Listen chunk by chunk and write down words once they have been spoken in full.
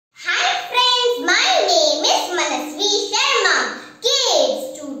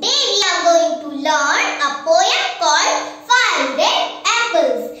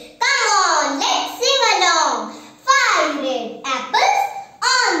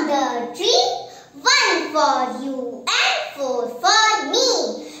for you and 4 for me.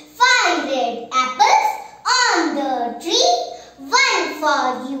 5 red apples on the tree. 1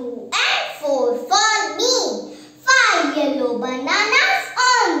 for you and 4 for me. 5 yellow bananas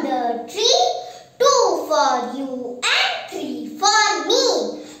on the tree. 2 for you and 3 for me.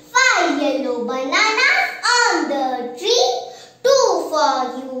 5 yellow bananas on the tree. 2 for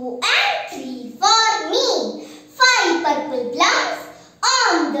you and 3 for me. 5 purple plums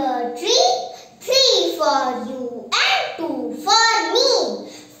on the tree. 3 for you and 2 for me.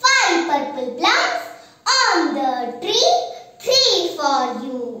 5 purple plums on the tree. 3 for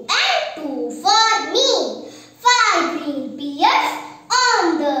you and 2 for me. 5 green pears on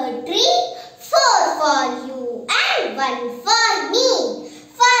the tree. 4 for you and 1 for me.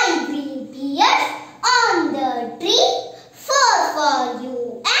 5 green pears on the tree. 4 for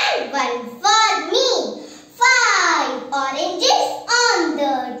you and 1 for me. 5 oranges on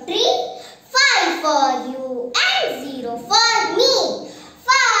the tree. 5 for you and 0 for me.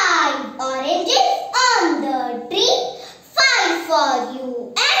 5 oranges on the tree. 5 for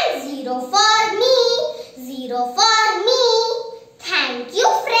you and 0 for me. 0 for me. Thank you,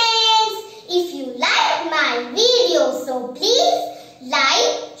 friends. If you like my video, so please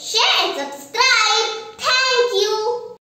like, share and subscribe.